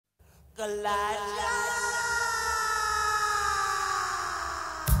Kaw-Liga.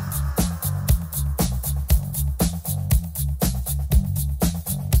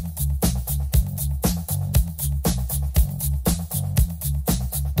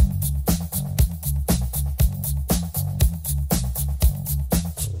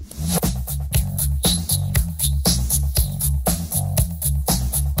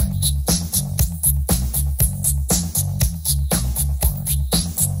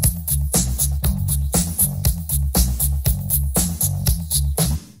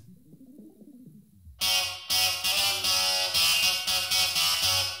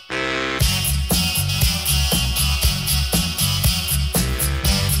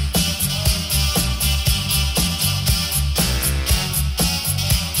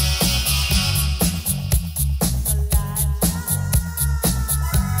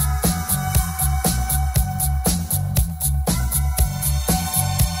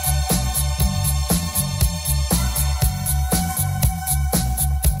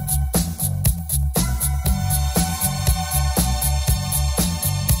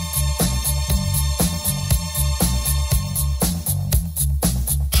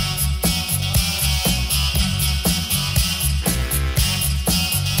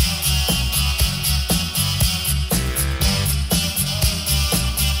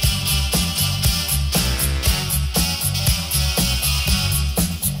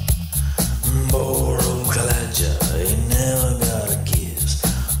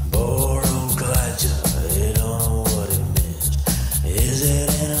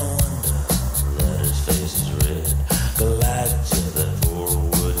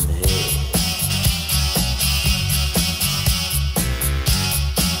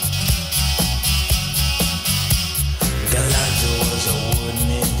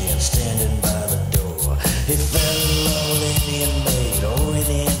 He fell in love with Indian maid or in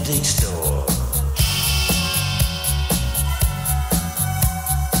the antique store.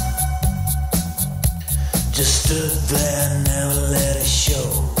 Just stood there and never let it show,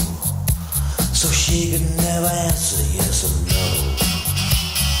 so she could never answer yes or no.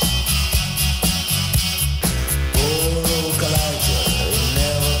 Poor old Kaw-Liga, he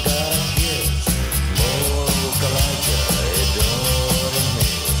never got a kiss. Poor old Kaw-Liga, he don't know what he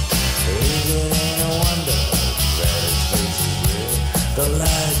missed. Is it ain't a wonder that his face is red?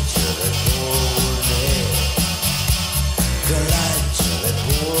 Kaw-Liga, that poor wooden head. Kaw-Liga, that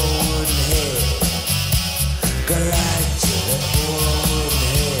poor wooden head. Kaw-Liga, that poor wooden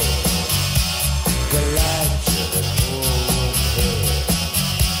head. Kaw-Liga, that poor wooden head.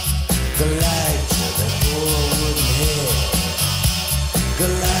 Kaw-Liga, that poor wooden head.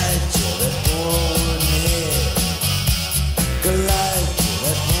 Kaw-Liga, that poor wooden head. Kaw-Liga,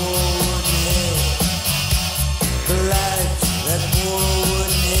 that poor wooden head. Kaw-Liga, that poor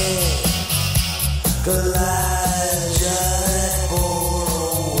wooden head. Kaw-Liga.